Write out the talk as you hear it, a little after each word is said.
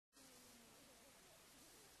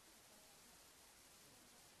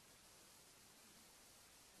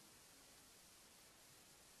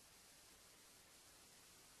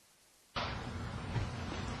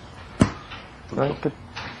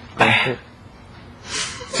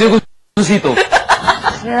Sino gusto sito?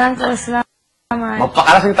 Salamat.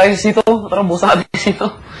 Mapakalasing tayo sito. Tara, busa natin sito.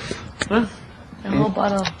 Ako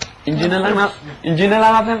para. Engine na lang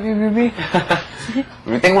natin ang PBB.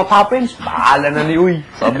 Everything what happens, bahala na ni Uy.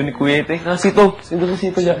 Sabi ni Kuyete. Sito. Sino gusto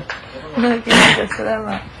sito dyan?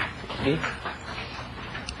 Salamat. Okay.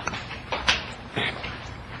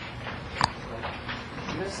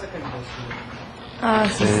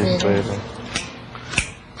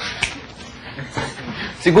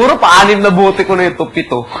 Siguro pa-anim na bote ko na ito,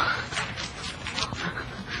 7.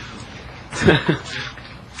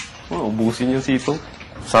 Ubusin yung sito.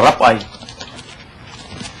 Sarap ay.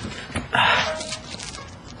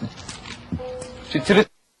 Sitsirit.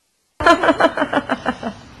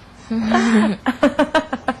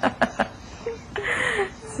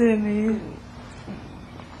 Sini.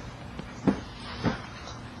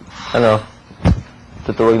 Ano?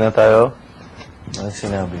 Tutuwag na tayo? Walang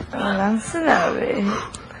sinabi. Walang sinabi.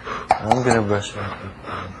 I'm gonna brush my teeth.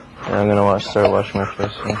 And I'm gonna start washing my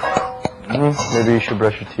face. Maybe you should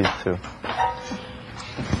brush your teeth too.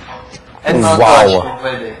 And mouthwash kung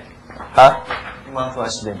pwede. Ha?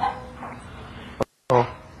 Mouthwash din. Oh.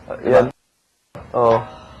 Yan. Oh.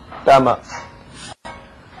 Tama.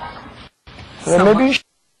 Well, maybe you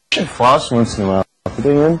should floss once in a while. Ito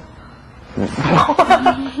yun?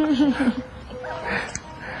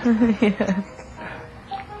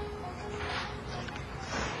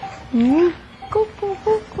 Kuku.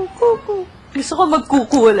 Gusto ko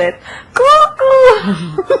magkuku ulit. Kuku!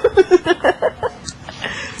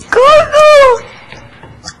 Kuku!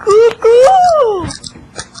 Kuku!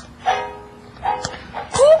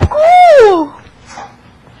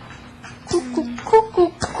 Kuku!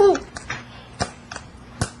 Kuku!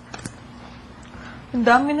 Ang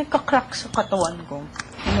dami nagka-crack sa katawan ko.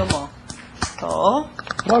 Ano mo? Ito.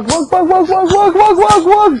 Wag!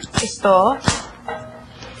 Ito.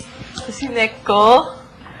 Kasi neck ko.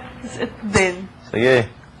 Tapos ito din. Sige.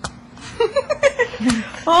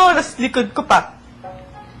 Oh, tapos likod ko pa.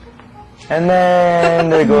 And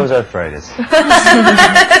then there goes arthritis.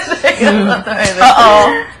 Oo.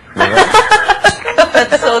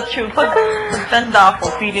 That's so true. Pag tanda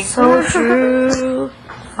ako, feeling So true.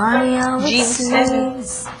 Funny how it Jeans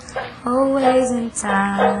seems. Always in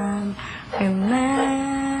time.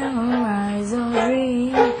 Memorize or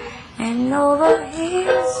dream. And over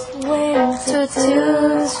his winter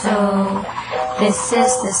tunes flow. This is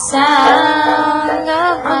the sound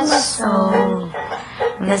of my soul.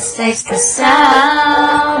 Let's take the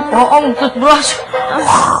sound. ang toothbrush.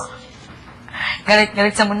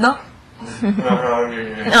 Galit sa mundo?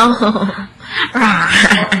 No.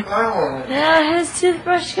 Yeah, his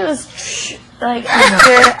toothbrush goes like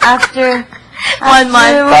after 1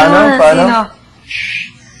 month. Paano?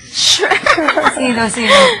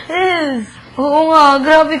 Sino? Oo nga,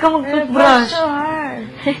 grabe ka mag-toothbrush. So hard.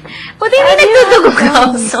 Pati hindi nagtutugo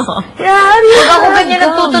ka. Yeah, Pag ako ganyan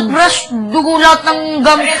nagtutoothbrush, dugo lahat ng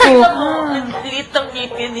gums ko. Liit ng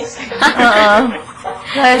ngipin.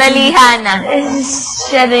 naliha na.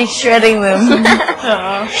 Shredding them.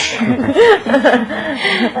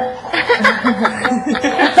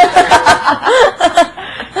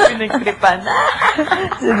 Pinagtripan.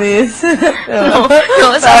 Denise. No,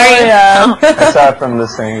 sorry. I saw it from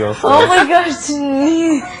this angle. So. Oh my gosh,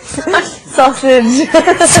 Denise. Sausage.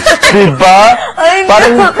 Diba?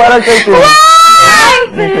 Parang kay Tim.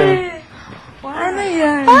 Ano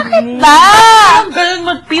yan? Bakit ba? Ang galing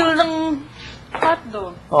mag-peel ng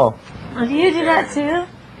hotdog. Oh. Do you do that too?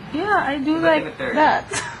 Yeah, I do like that.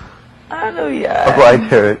 Ano yan? Ako, I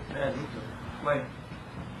hear it.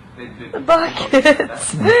 Bakit?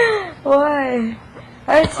 Why?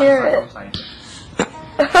 Let's hear it.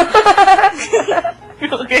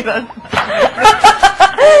 Okay lang.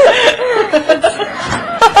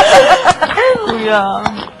 Kuya,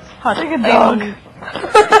 hot dog.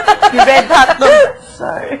 Yung red hot dog.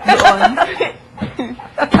 Sorry. Doon.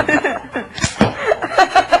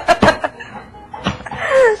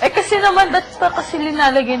 Kasi naman, that's pa kasi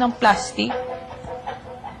linalagay ng plastic.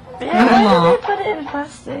 Yeah, why do they put it in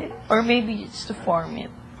plastic? Or maybe it's to form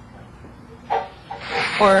it.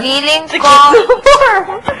 Or Feeling to ko.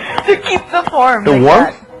 keep the form. The like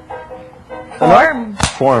warmth? that. Form.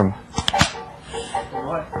 Form.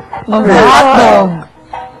 Of the hot dog.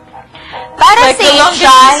 Para Like the safe long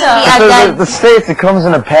siya, pizza. hindi So agad. the States, it comes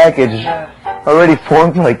in a package already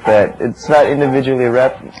formed like that. It's not individually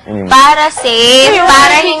wrapped anymore. Para safe,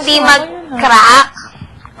 para hindi mag-crack.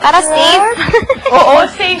 Para safe. Oo,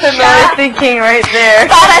 safe siya. I'm thinking right there.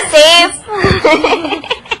 Para safe.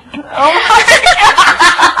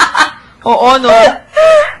 Oo, no.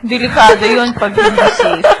 Delikado yun pag hindi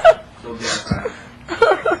safe.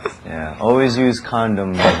 Yeah, always use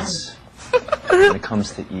condoms when it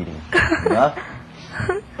comes to eating. Diba?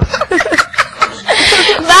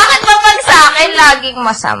 Bakit ba pag sa akin laging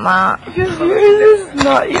masama?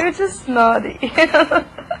 You're just naughty.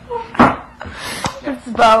 It's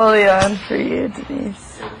probably on for you,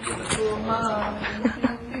 Denise.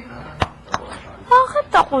 Bakit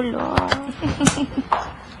ako lang?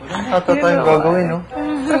 Ito tayong gagawin, no?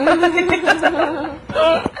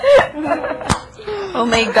 Oh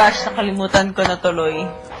my gosh, nakalimutan ko na tuloy.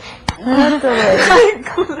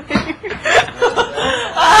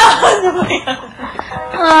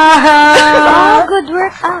 Oh, good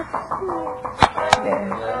work.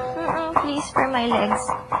 Please, for my legs.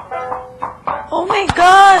 Oh my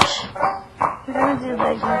gosh! We're gonna do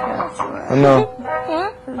leg workout tomorrow. Ano?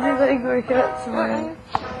 Let's do leg workout tomorrow.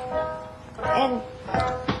 And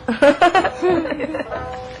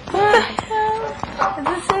It's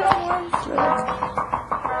the same ones, though.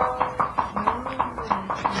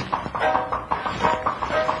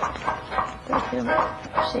 Like him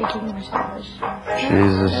shaking the massage.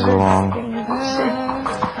 Jesus, so long.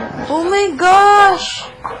 Oh my gosh!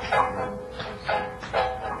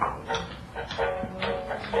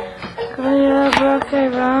 Kuya, bro, okay,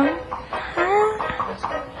 wrong?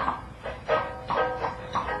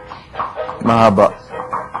 Mahaba.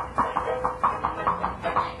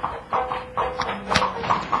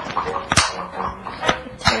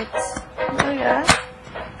 it hurts. Oh, yeah?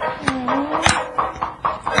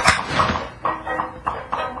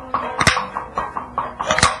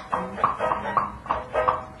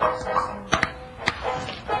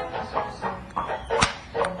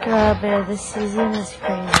 Grabe, this season is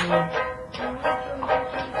crazy.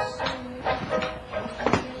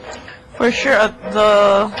 For sure, at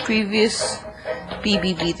the previous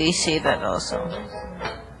PBB, they say that also.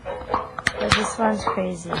 But this one's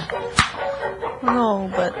crazy. No,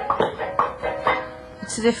 but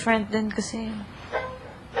it's different din kasi.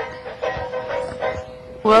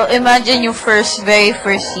 Well, imagine your very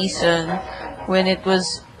first season when it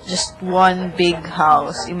was just one big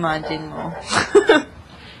house. Imagine mo.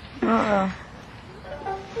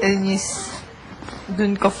 And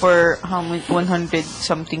dun ka for how many, 100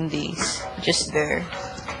 something days. Just there.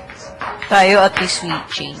 Tayo at least we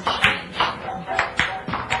change.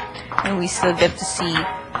 And we still get to see.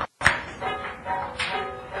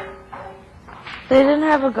 They didn't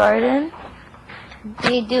have a garden?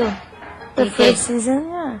 They do. The They first did. season?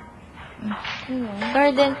 Yeah.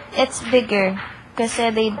 Garden, it's bigger. Kasi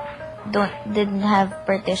they didn't have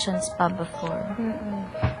partitions pa before.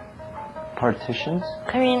 Partitions?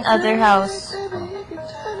 I mean, other house.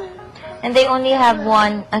 And they only have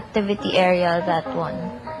one activity area, that one.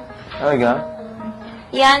 Talaga?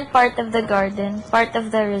 Yan, part of the garden, part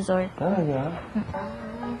of the resort. Talaga?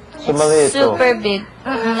 So, maliit to. Super big.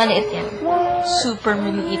 Maliit yan. Super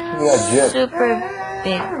maliit. Legit. Super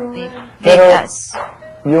big, big. Pero- Big as.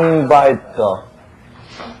 Yung bahay to.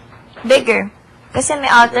 Bigger. Kasi may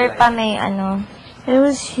outer pa, may ano. It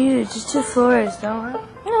was huge. It's 2 floors, don't it?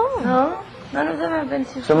 No. No? None of them have been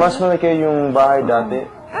 2 So, mas malaki yung bahay dati.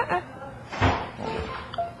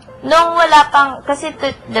 Nung wala pang, kasi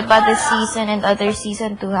diba this season and other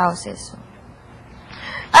season, 2 houses.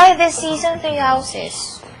 Ay, this season, 3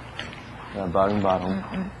 houses. Yeah, barong-barong.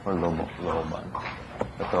 Or loban.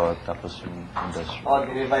 Ito, tapos yung industrial. Oh,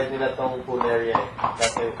 divide nila tong pool area eh.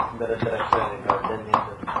 Kasi dire-diretso yung garden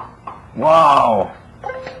dito. Wow!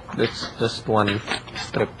 That's just one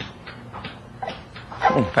strip.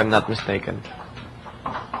 If I'm not mistaken.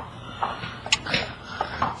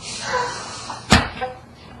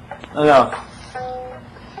 Ano?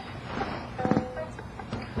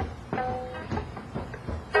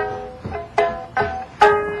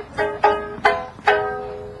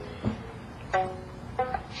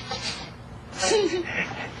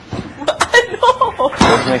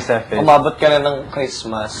 What makes that face? Umabot ka na ng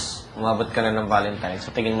Christmas. Umabot ka na ng Valentine's.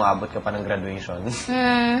 So, tingin mo, abot ka pa ng graduation.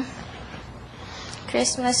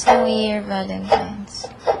 Christmas, New Year, Valentine's.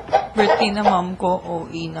 Birthday na mom ko,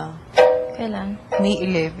 OE na. Kailan? May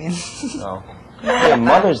 11. No. Yeah,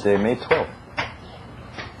 Mother's Day, May 12th.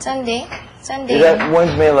 Sunday? Sunday.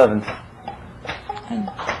 When's May 11th?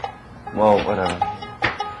 Well, whatever.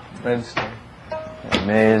 Wednesday. Yeah,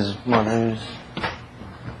 May is Mother's.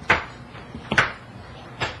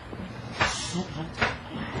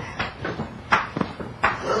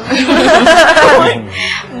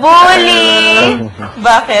 Bully!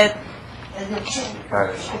 Bakit? Got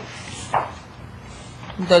it.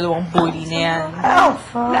 Dalawang bully na yan.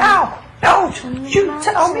 Ow! Don't you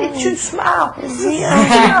tell me to smile.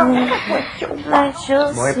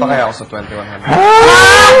 Buhay pa kaya ako sa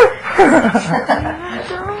 2100?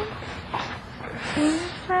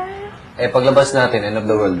 Paglabas natin, end of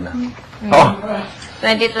the world na.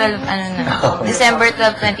 2012, ano na. December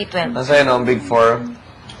 12, 2012. Masaya no, ang Big Four.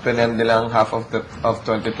 Pinend nilang half of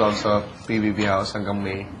 2012 sa PBB house hanggang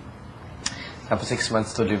May. Tapos 6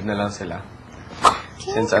 months to live na lang sila.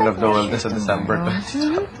 Since end of the world na sa December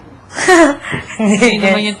 2012. Hindi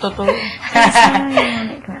naman yung totoo.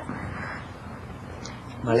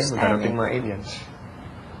 Malay mo, darating mga aliens.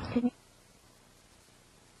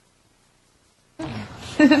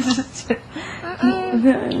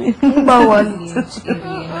 Bawal.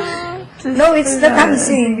 No, it's the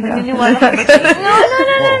dancing. No.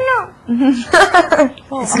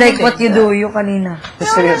 It's like what you do, you kanina.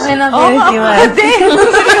 Ay, na, Oh,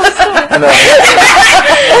 Ano?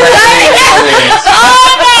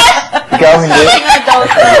 Ikaw hindi?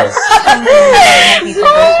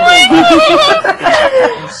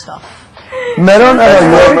 Meron Ay,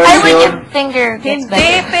 when your finger gets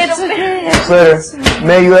Hindi, better. Sir,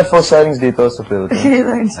 may UFO sightings dito sa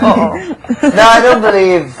Philippines. No, I don't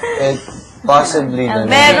believe it possibly na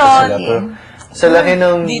Meron. sila. Pero sa laki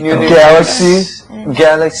ng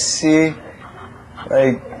galaxy,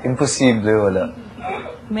 like, imposible, wala.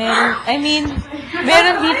 Meron. I mean,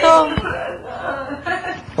 meron dito.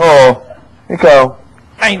 Oo. Ikaw.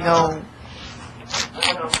 I know.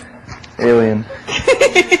 Alien.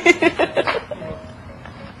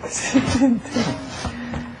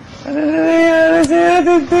 Ano nangyayari sa'yo,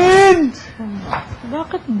 Tintin?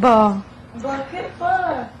 Bakit ba?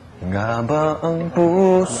 Nga ba ang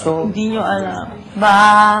puso? Hindi nyo alam.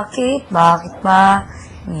 Bakit ba?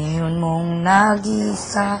 Ngayon mong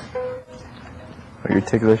nag-isa. Are you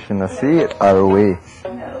ticklish in the feet or away?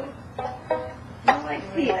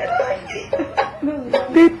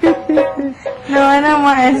 No,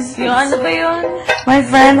 naman. Yung ano ba yun? My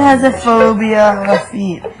friend has a phobia of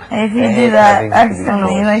feet. And if you do that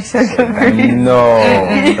accidentally, like, she'll go crazy. No.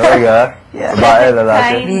 Talaga? Yeah. Babae,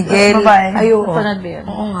 lalaki? Bigel. Babae. Ayoko. Panad ba yun?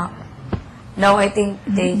 Oo nga. No, I think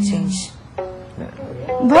they changed.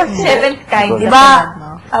 Seventh kind. Diba?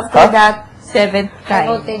 After that, Seventh kind.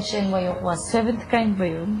 rotation mo yung was. Seventh kind ba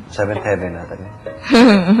yun? 7th heaven natin.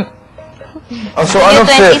 Oh, so ano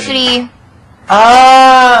fifth? 23.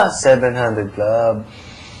 700 Club.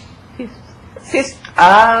 Fifth.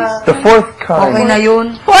 The fourth kind. Okay na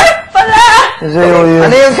yun. Fourth pala! Is it yun?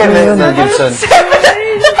 Ano yung Kevin Mel Gibson?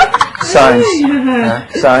 Signs.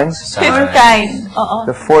 Signs? Fifth kind. Oo.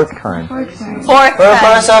 The fourth kind. Fourth Pero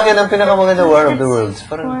para kind. sa akin, ang pinakamaganda War of the Worlds.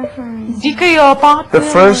 Parang, Di kayo, bakit? The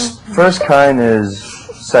first kind is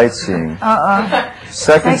sightseeing.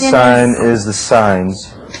 Second sign is the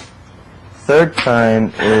signs. Third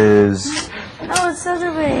kind is No, it's the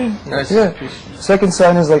other way. yeah. Second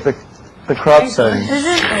sign is like the crop sign. This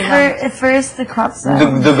is first the crop sign.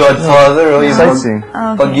 the Godfather, o yung Sightseeing.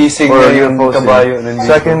 pagising Or na yung UFO kabayo sign. nandito.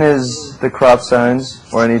 Second is the crop signs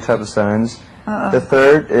or any type of signs. The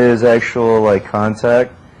third is actual like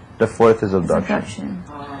contact. The fourth is abduction.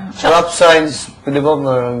 Crop signs, di ba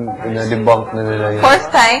parang na-debunk na nila yun?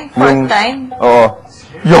 Fourth kind? Fourth kind? Oh,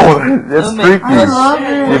 yo, it's freaky.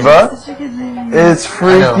 Diba? It's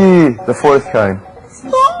freaky. The fourth kind.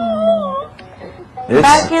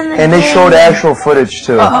 And they showed actual footage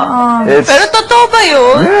too. It's Pero totoo ba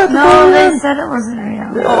yun? No, they said it wasn't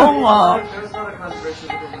real. Oo nga.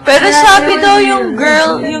 Pero sabi daw yung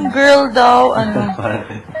girl daw, ano?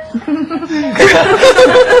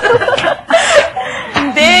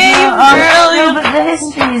 Hindi, yung girl, yung... But the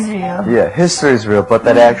history is real. yeah, history is real, but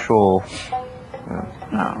that actual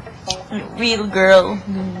Real girl.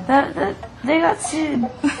 They got sued.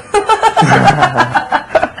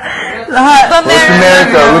 Lahat. Well, it's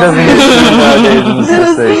America. Who doesn't get sued nowadays in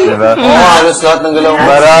the States, diba? Halos lahat ng galaw mo.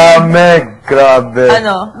 Marami, grabe.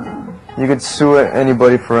 Ano? You could sue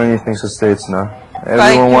anybody for anything sa States now.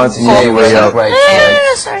 Everyone wants an Kahit easy way out. Right.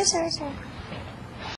 Sorry.